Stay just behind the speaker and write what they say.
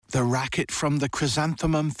The racket from the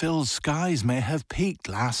chrysanthemum-filled skies may have peaked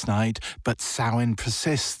last night, but Samhain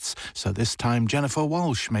persists. So this time Jennifer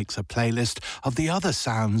Walsh makes a playlist of the other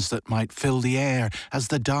sounds that might fill the air as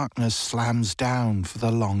the darkness slams down for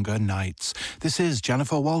the longer nights. This is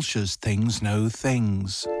Jennifer Walsh's Things Know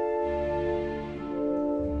Things.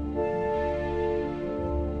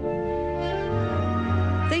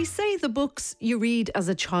 They say the books you read as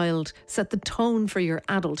a child set the tone for your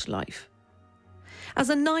adult life. As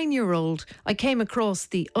a 9-year-old, I came across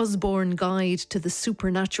the Usborne Guide to the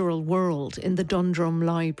Supernatural World in the Dundrum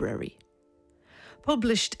Library.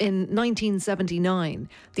 Published in 1979,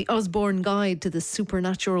 the Usborne Guide to the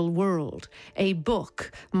Supernatural World, a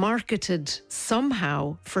book marketed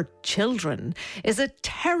somehow for children, is a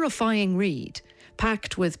terrifying read,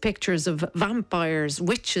 packed with pictures of vampires,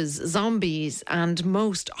 witches, zombies, and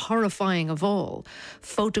most horrifying of all,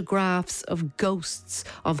 photographs of ghosts,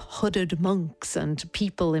 of hooded monks and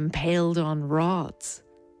people impaled on rods.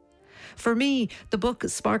 For me, the book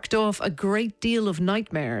sparked off a great deal of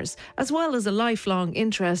nightmares, as well as a lifelong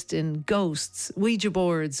interest in ghosts, Ouija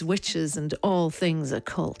boards, witches, and all things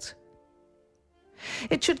occult.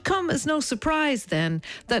 It should come as no surprise, then,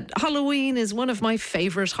 that Halloween is one of my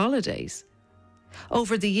favourite holidays.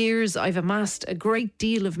 Over the years, I've amassed a great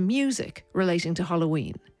deal of music relating to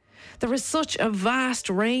Halloween. There is such a vast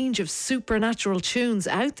range of supernatural tunes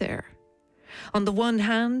out there. On the one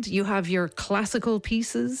hand, you have your classical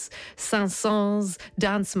pieces, Saint-Saëns'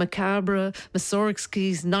 Dance Macabre,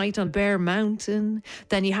 Mussorgsky's Night on Bear Mountain.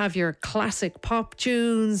 Then you have your classic pop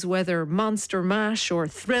tunes, whether Monster Mash or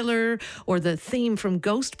Thriller or the theme from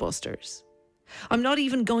Ghostbusters. I'm not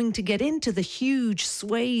even going to get into the huge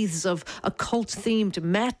swathes of occult-themed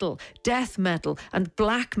metal, death metal, and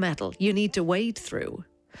black metal you need to wade through.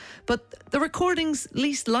 But the recordings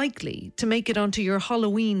least likely to make it onto your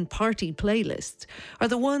Halloween party playlist are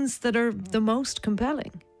the ones that are the most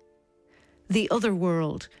compelling. The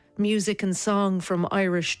Otherworld, music and song from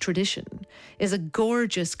Irish tradition, is a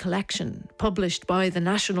gorgeous collection published by the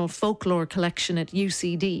National Folklore Collection at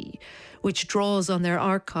UCD, which draws on their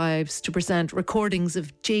archives to present recordings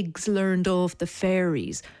of jigs learned off the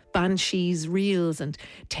fairies, banshees, reels, and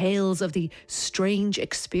tales of the strange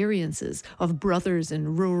experiences of brothers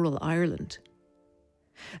in rural Ireland.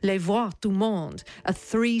 Les Voix du Monde, a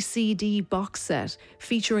 3-CD box set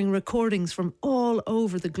featuring recordings from all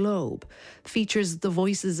over the globe, features the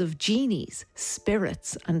voices of genies,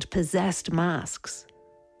 spirits, and possessed masks.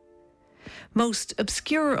 Most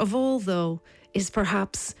obscure of all, though, is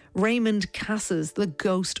perhaps Raymond Cass's The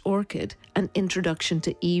Ghost Orchid, an introduction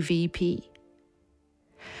to EVP.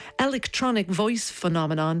 Electronic voice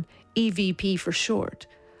phenomenon, EVP for short,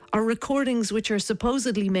 are recordings which are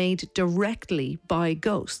supposedly made directly by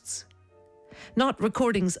ghosts. Not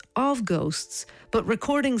recordings of ghosts, but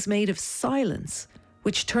recordings made of silence,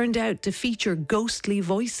 which turned out to feature ghostly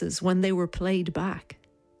voices when they were played back.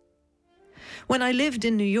 When I lived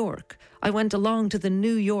in New York, I went along to the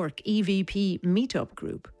New York EVP meetup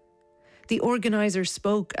group. The organizer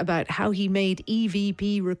spoke about how he made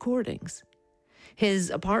EVP recordings. His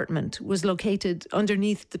apartment was located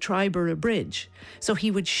underneath the Triborough Bridge, so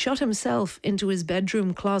he would shut himself into his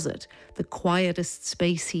bedroom closet, the quietest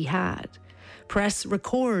space he had, press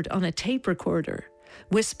record on a tape recorder,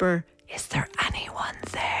 whisper, "Is there anyone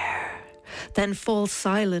there?" then fall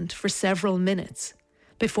silent for several minutes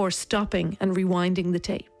before stopping and rewinding the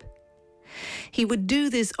tape. He would do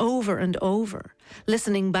this over and over,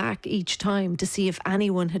 listening back each time to see if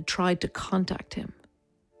anyone had tried to contact him.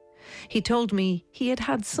 He told me he had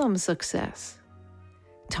had some success.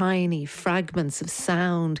 Tiny fragments of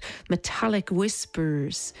sound, metallic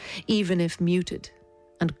whispers, even if muted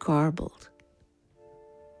and garbled.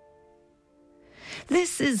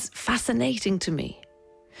 This is fascinating to me,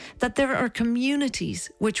 that there are communities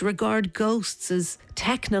which regard ghosts as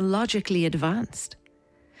technologically advanced.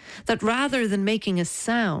 That rather than making a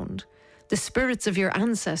sound, the spirits of your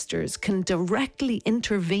ancestors can directly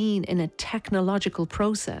intervene in a technological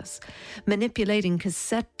process, manipulating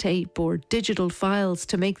cassette tape or digital files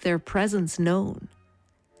to make their presence known.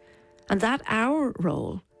 And that our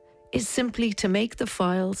role is simply to make the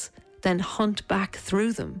files, then hunt back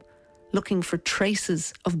through them, looking for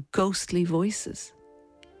traces of ghostly voices.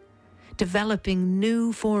 Developing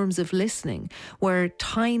new forms of listening where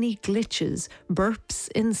tiny glitches, burps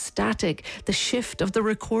in static, the shift of the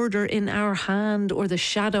recorder in our hand or the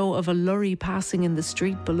shadow of a lorry passing in the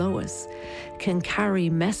street below us can carry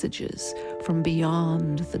messages from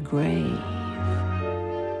beyond the grave.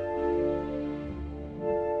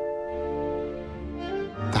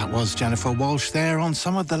 That was Jennifer Walshe there on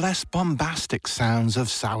some of the less bombastic sounds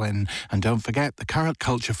of Samhain. And don't forget the current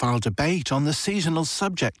Culture File debate on the seasonal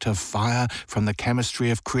subject of fire, from the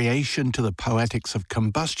chemistry of creation to the poetics of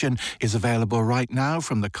combustion, is available right now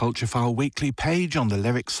from the Culture File weekly page on the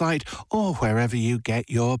Lyric site or wherever you get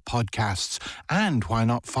your podcasts. And why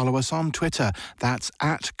not follow us on Twitter? That's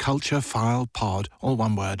 @CultureFilePod, all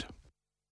one word.